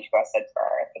assigned to us at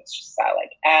birth. It's just that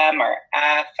like M or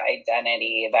F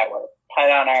identity that we're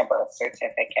put on our birth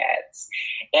certificates.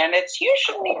 And it's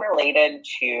usually related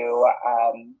to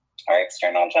our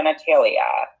external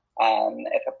genitalia.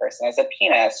 If a person is a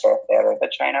penis or if they're a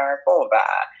vagina or vulva.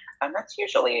 That's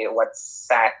usually what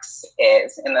sex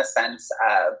is in the sense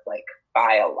of like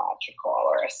biological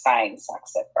or assigned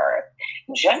sex at birth.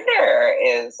 Gender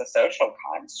is a social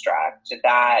construct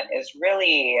that is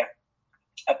really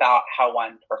about how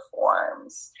one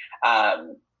performs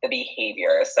the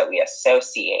behaviors that we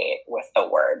associate with the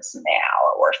words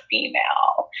male or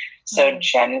female. So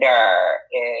gender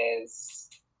is,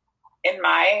 in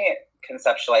my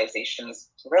conceptualizations,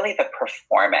 really the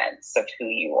performance of who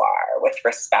you are with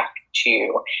respect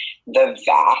to the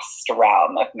vast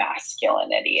realm of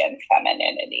masculinity and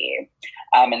femininity.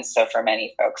 And so for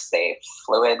many folks, they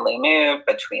fluidly move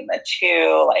between the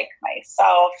two, like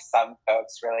myself. Some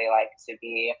folks really like to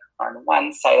be on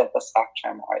one side of the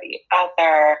spectrum or the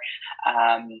other.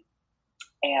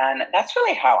 And that's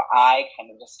really how I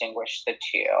kind of distinguish the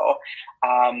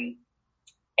two.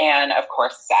 And of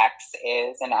course, sex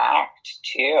is an act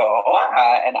too,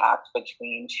 an act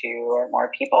between two or more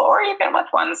people, or even with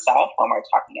oneself when we're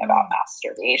talking about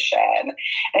masturbation.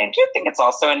 And I do think it's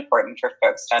also important for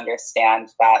folks to understand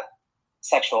that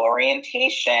sexual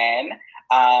orientation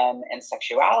and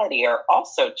sexuality are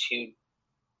also two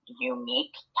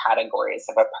unique categories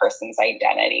of a person's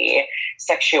identity.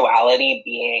 Sexuality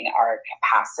being our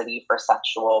capacity for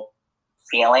sexual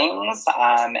feelings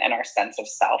and our sense of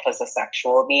self as a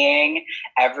sexual being.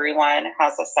 Everyone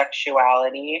has a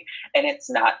sexuality, and it's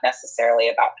not necessarily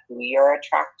about who you're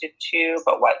attracted to,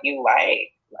 but what you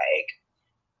like. Like,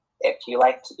 if you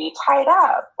like to be tied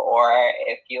up, or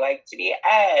if you like to be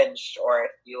edged, or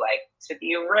if you like to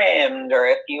be rimmed, or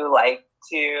if you like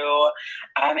to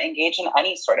engage in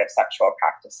any sort of sexual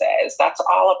practices, that's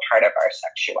all a part of our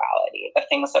sexuality, the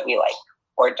things that we like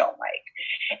or don't like.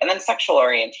 And then sexual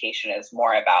orientation is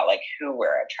more about like who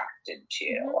we're attracted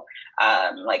to,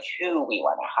 like who we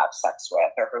want to have sex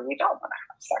with or who we don't want to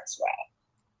have sex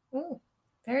with. Ooh,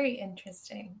 very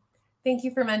interesting. Thank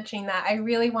you for mentioning that. I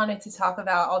really wanted to talk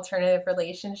about alternative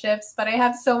relationships, but I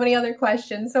have so many other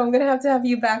questions. So I'm going to have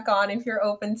you back on if you're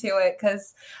open to it,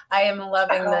 because I am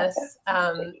loving this.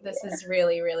 This is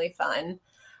really, really fun.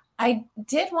 I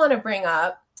did want to bring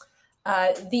up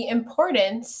the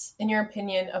importance, in your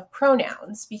opinion, of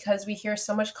pronouns, because we hear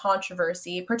so much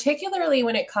controversy, particularly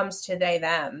when it comes to they,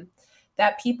 them,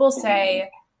 that people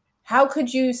say, how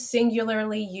could you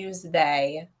singularly use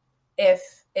they if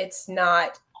it's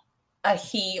not a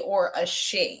he or a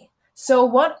she? So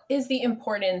what is the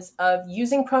importance of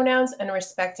using pronouns and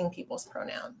respecting people's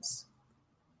pronouns?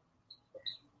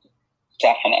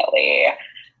 Definitely.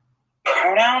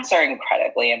 Pronouns are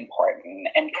incredibly important,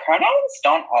 and pronouns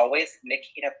don't always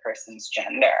indicate a person's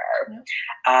gender.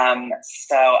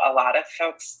 So a lot of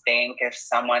folks think if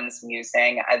someone's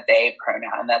using a they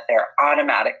pronoun that they're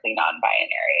automatically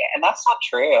non-binary, and that's not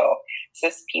true.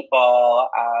 Cis people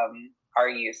are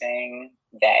using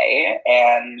they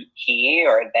and he,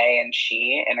 or they and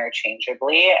she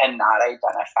interchangeably, and not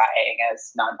identifying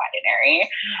as non-binary.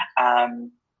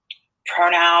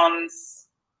 Pronouns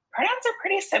are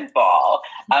pretty simple.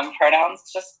 Pronouns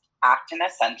just act in a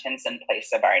sentence in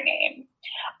place of our name.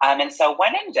 And so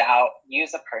when in doubt,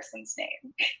 use a person's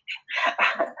name.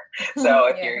 So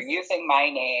if you're using my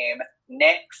name,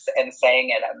 Nix, and saying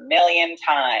it a million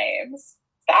times,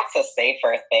 that's a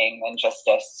safer thing than just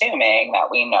assuming that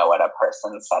we know what a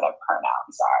person's set of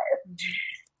pronouns are.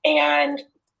 And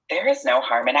there is no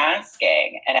harm in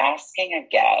asking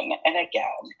again and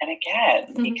again and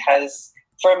again, because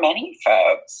for many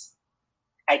folks,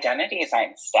 identities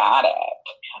aren't static.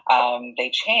 They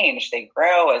change, they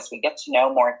grow as we get to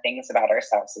know more things about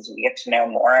ourselves, as we get to know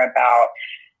more about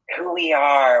who we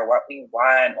are, what we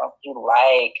want, what we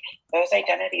like. Those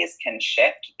identities can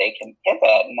shift, they can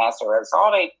pivot, and as a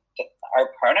result, our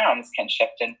pronouns can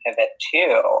shift and pivot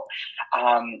too.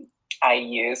 I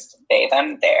used they,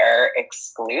 them, their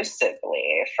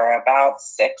exclusively for about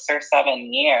 6 or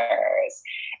 7 years.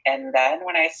 And then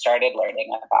when I started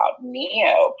learning about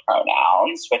neo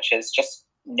pronouns, which is just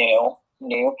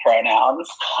new pronouns,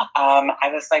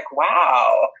 I was like,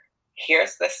 wow,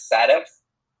 here's this set of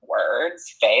words,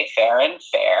 fey, fair, and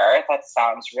fair, that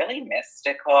sounds really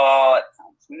mystical, it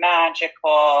sounds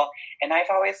magical, and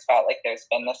I've always felt like there's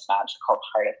been this magical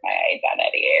part of my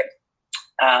identity.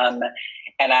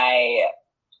 And I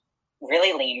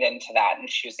really leaned into that in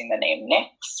choosing the name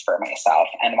Nyx for myself,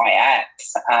 NYX.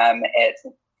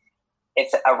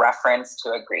 It's a reference to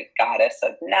a Greek goddess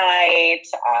of night,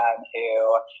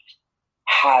 who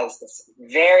has this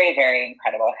very, very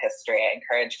incredible history. I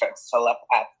encourage folks to look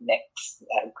up Nyx,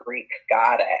 the Greek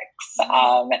goddess.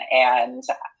 And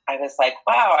I was like,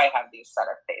 wow, I have these set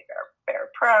of fair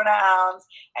pronouns.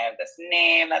 I have this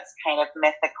name that's kind of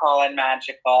mythical and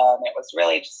magical. And it was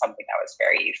really just something that was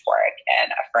very euphoric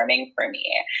and affirming for me.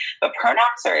 But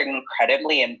pronouns are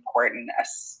incredibly important,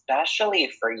 especially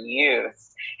for youth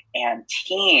and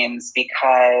teens,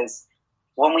 because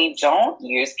when we don't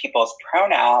use people's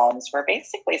pronouns, we're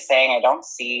basically saying, I don't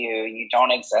see you, you don't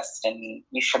exist, and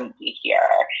you shouldn't be here.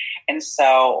 And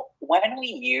so when we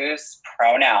use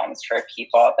pronouns for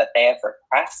people that they have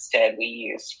requested we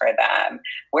use for them,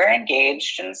 we're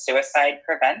engaged in suicide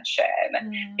prevention,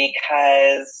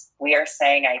 because we are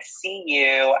saying, I see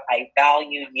you, I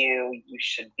value you, you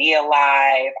should be alive,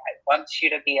 I want you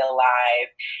to be alive.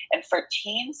 And for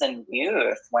teens and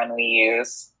youth, when we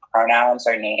use pronouns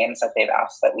or names that they've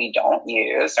asked that we don't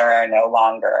use or are no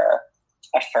longer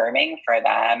affirming for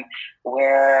them,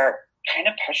 we're kind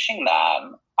of pushing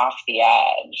them off the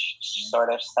edge, sort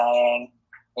of saying,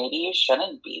 maybe you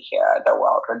shouldn't be here. The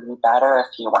world would be better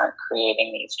if you weren't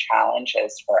creating these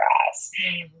challenges for us.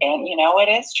 And, it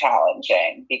is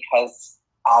challenging, because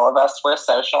all of us were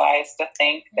socialized to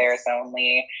think there's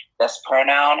only this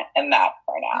pronoun and that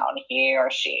pronoun, he or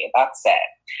she, that's it.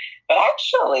 But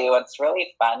actually, what's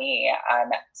really funny,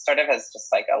 sort of as just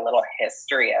like a little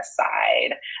history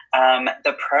aside,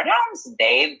 the pronouns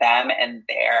they, them, and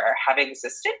their have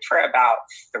existed for about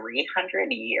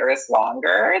 300 years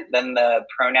longer than the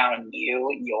pronoun you,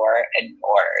 your, and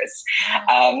yours.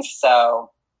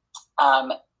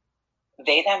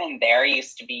 They, them, and their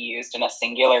used to be used in a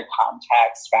singular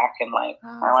context back in I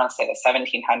want to say the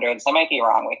 1700s. I might be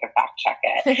wrong. We could fact check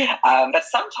it. But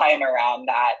sometime around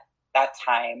that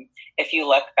time, if you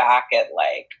look back at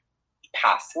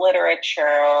past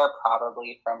literature,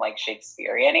 probably from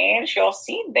Shakespearean age, you'll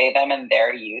see they, them, and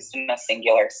their used in a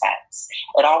singular sense.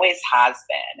 It always has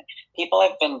been. People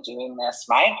have been doing this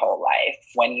my whole life.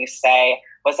 When you say,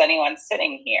 was anyone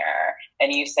sitting here?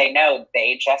 And you say, no,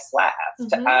 they just left.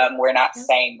 We're not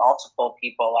saying multiple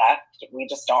people left. We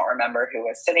just don't remember who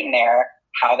was sitting there.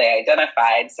 how they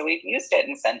identified. So we've used it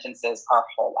in sentences our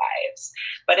whole lives.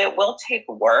 But it will take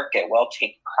work, it will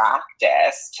take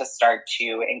practice to start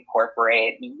to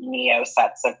incorporate neo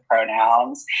sets of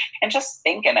pronouns and just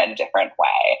think in a different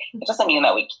way. It doesn't mean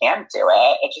that we can't do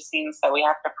it. It just means that we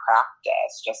have to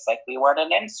practice, just like we would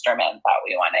an instrument that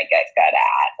we want to get good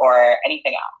at or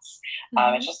anything else.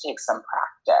 It just takes some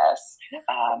practice.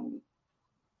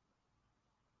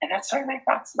 And that's sort of my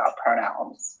thoughts about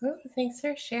pronouns. Ooh, thanks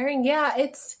for sharing. Yeah,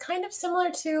 it's kind of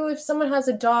similar to if someone has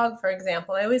a dog, for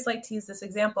example. I always like to use this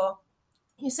example.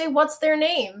 You say, what's their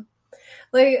name?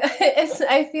 Like,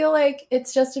 I feel like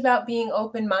it's just about being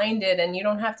open-minded, and you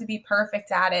don't have to be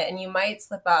perfect at it, and you might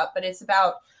slip up, but it's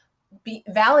about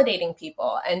validating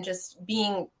people and just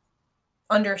being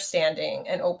understanding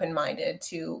and open-minded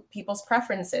to people's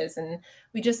preferences. And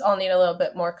we just all need a little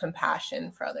bit more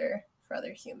compassion for other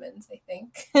humans, I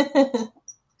think.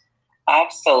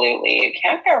 Absolutely. You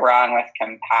can't go wrong with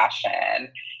compassion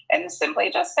and simply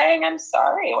just saying, I'm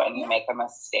sorry when you make a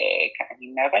mistake. I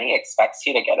mean, nobody expects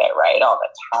you to get it right all the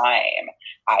time.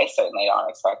 I certainly don't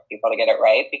expect people to get it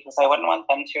right because I wouldn't want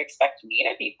them to expect me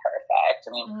to be perfect. I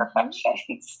mean,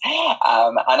 perfection's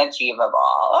unachievable.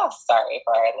 Oh, sorry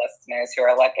for our listeners who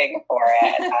are looking for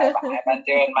it. I'm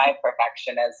doing my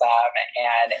perfectionism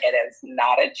and it is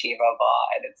not achievable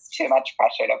and it's too much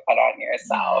pressure to put on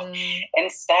yourself.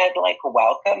 Instead,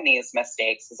 welcome these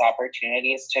mistakes as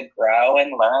opportunities to grow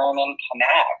and learn and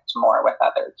connect more with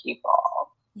other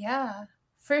people. Yeah,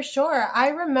 for sure. I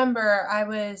remember I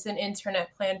was an intern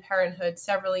at Planned Parenthood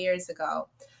several years ago,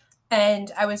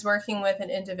 and I was working with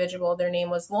an individual. Their name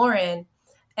was Lauren,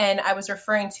 and I was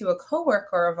referring to a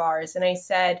coworker of ours, and I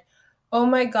said, oh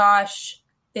my gosh,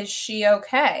 is she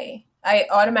okay? I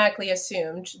automatically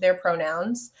assumed their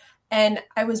pronouns, and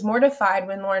I was mortified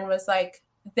when Lauren was like,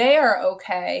 they are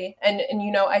okay. And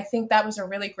I think that was a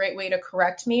really great way to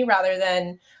correct me rather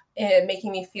than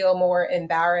making me feel more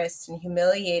embarrassed and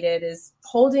humiliated, is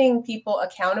holding people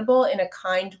accountable in a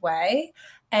kind way.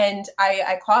 And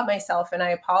I caught myself and I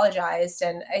apologized.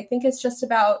 And I think it's just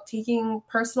about taking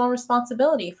personal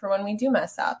responsibility for when we do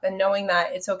mess up and knowing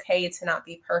that it's okay to not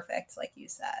be perfect, like you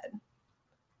said.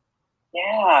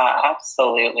 Yeah,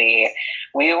 absolutely.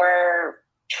 We were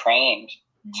trained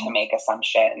to make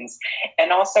assumptions,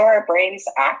 and also our brains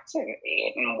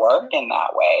activate and work in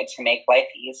that way to make life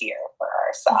easier for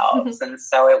ourselves. And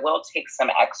so it will take some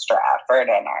extra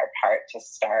effort on our part to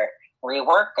start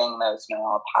reworking those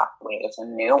neural pathways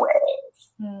in new ways.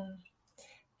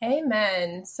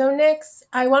 Amen. So Nix,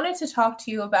 I wanted to talk to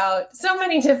you about so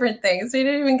many different things. We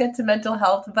didn't even get to mental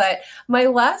health, but my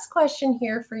last question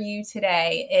here for you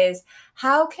today is,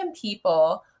 how can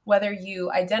people, whether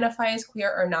you identify as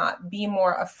queer or not, be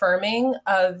more affirming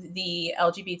of the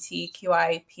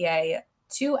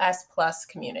LGBTQIA2S+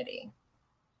 community?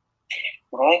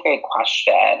 Really great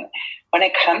question. When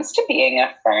it comes to being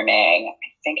affirming, I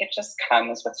think it just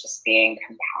comes with just being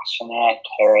compassionate,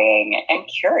 caring, and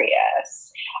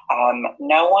curious.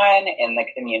 No one in the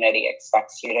community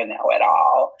expects you to know it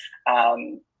all.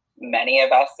 Many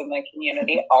of us in the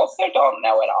community also don't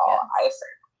know it all. I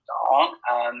certainly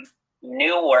don't.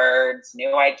 New words,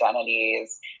 new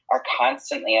identities are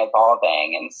constantly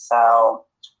evolving. And so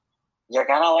you're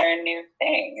going to learn new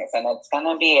things, and it's going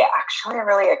to be actually a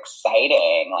really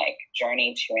exciting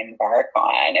journey to embark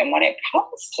on. And when it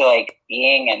comes to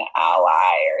being an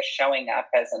ally or showing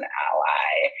up as an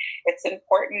ally, it's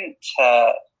important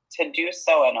to do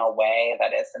so in a way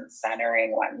that isn't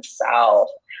centering oneself,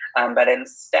 but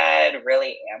instead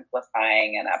really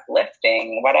amplifying and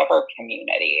uplifting whatever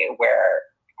community we're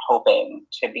hoping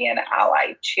to be an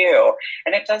ally to.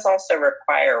 And it does also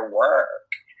require work.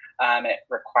 It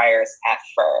requires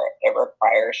effort. It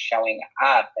requires showing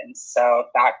up. And so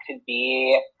that could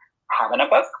be having a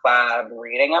book club,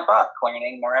 reading a book,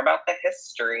 learning more about the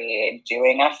history,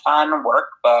 doing a fun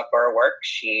workbook or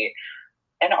worksheet.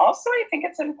 And also, I think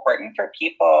it's important for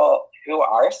people who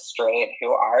are straight,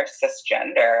 who are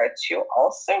cisgender, to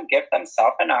also give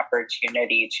themselves an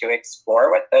opportunity to explore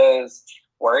what those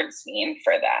words mean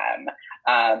for them,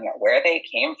 where they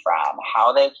came from,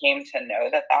 how they came to know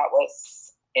that was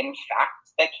in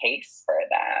fact the case for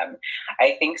them.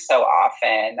 I think so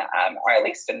often, or at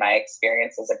least in my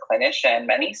experience as a clinician,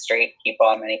 many straight people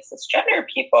and many cisgender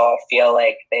people feel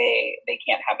like they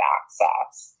can't have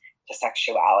access to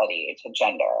sexuality, to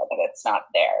gender, that it's not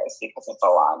theirs because it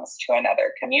belongs to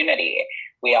another community.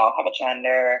 We all have a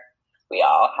gender. We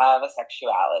all have a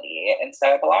sexuality, and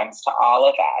so it belongs to all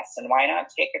of us. And why not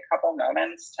take a couple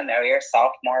moments to know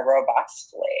yourself more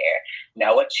robustly?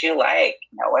 Know what you like,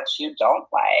 know what you don't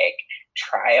like,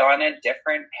 try on a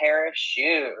different pair of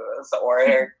shoes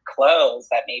or clothes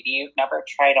that maybe you've never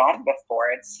tried on before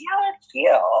and see how it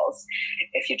feels.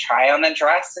 If you try on the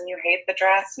dress and you hate the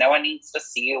dress, no one needs to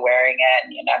see you wearing it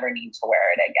and you never need to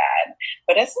wear it again.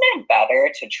 But isn't it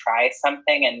better to try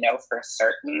something and know for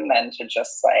certain than to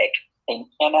just like think,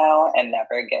 and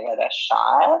never give it a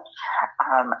shot?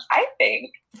 I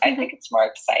think it's more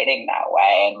exciting that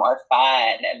way, and more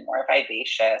fun and more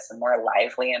vivacious and more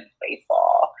lively and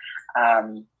playful.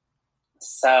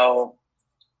 So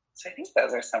I think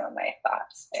those are some of my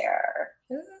thoughts there.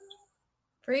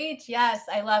 Preach. Yes,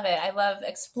 I love it. I love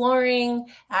exploring,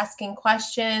 asking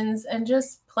questions, and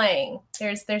just playing.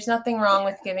 There's nothing wrong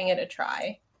with giving it a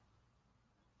try.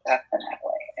 Definitely.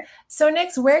 So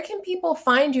Nix, where can people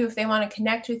find you if they want to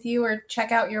connect with you or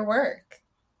check out your work?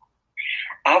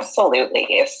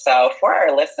 Absolutely. So for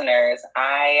our listeners,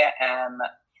 I am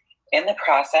in the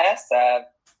process of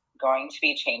going to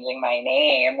be changing my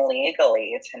name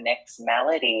legally to Nix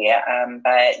Melody,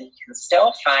 but you can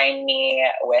still find me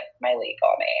with my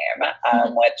legal name,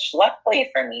 which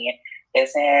luckily for me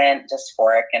isn't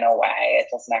dysphoric in a way. It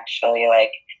doesn't actually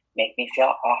make me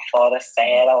feel awful to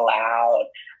say it aloud.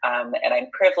 And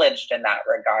I'm privileged in that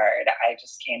regard. I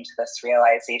just came to this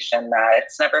realization that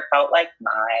it's never felt like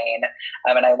mine.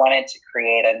 And I wanted to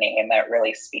create a name that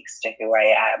really speaks to who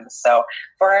I am. So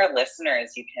for our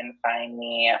listeners, you can find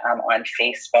me on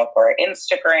Facebook or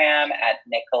Instagram at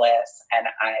Nicholas,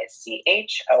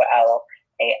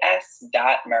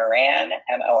 NICHOLAS.Moran,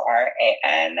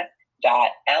 MORAN.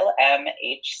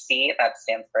 .LMHC, that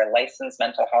stands for Licensed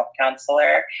Mental Health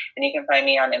Counselor. And you can find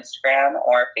me on Instagram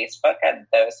or Facebook at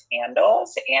those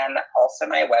handles. And also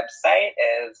my website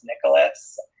is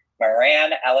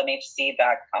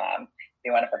nicholasmoranlmhc.com. If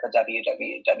you want to put the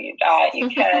www. You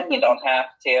can, you don't have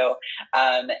to.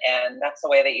 And that's the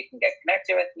way that you can get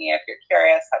connected with me if you're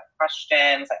curious, have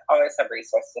questions. I always have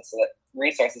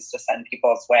resources to send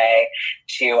people's way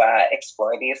to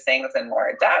explore these things in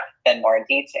more depth and more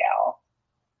detail.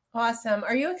 Awesome.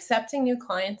 Are you accepting new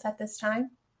clients at this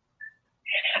time?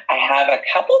 I have a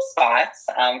couple spots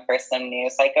for some new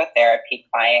psychotherapy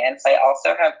clients. I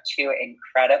also have two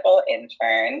incredible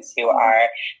interns who are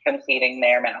completing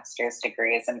their master's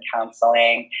degrees in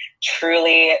counseling.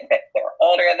 Truly, they're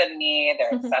older than me.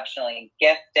 They're exceptionally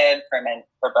gifted for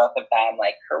both of them,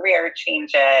 career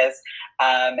changes,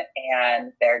 and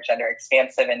they're gender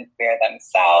expansive and queer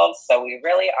themselves. So we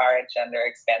really are a gender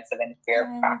expansive and queer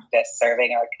practice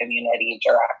serving our community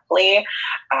directly.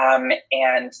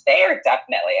 And they are definitely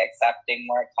accepting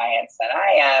more clients than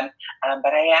I am,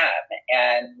 but I am.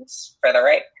 And for the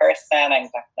right person, I'm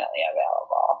definitely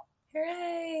available.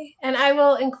 Hooray. And I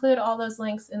will include all those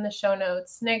links in the show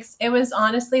notes. Nix,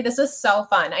 this was so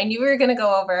fun. I knew we were going to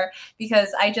go over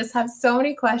because I just have so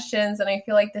many questions, and I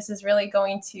feel like this is really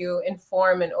going to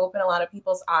inform and open a lot of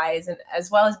people's eyes, and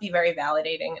as well as be very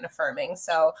validating and affirming.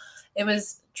 So it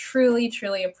was truly,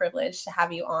 truly a privilege to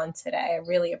have you on today. I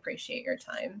really appreciate your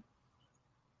time.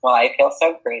 Well, I feel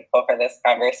so grateful for this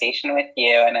conversation with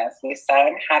you. And as you said,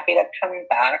 I'm happy to come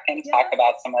back and talk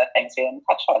about some of the things we didn't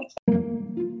touch on today.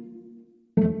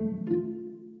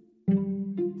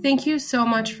 Thank you so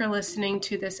much for listening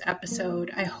to this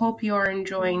episode. I hope you are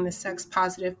enjoying the Sex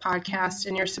Positive podcast,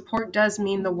 and your support does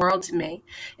mean the world to me.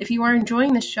 If you are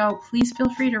enjoying the show, please feel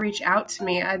free to reach out to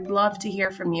me. I'd love to hear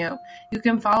from you. You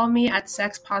can follow me at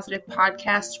Sex Positive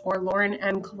Podcast or Lauren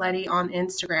M. Coletti on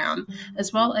Instagram,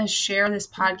 as well as share this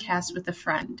podcast with a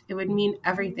friend. It would mean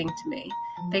everything to me.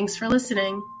 Thanks for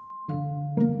listening.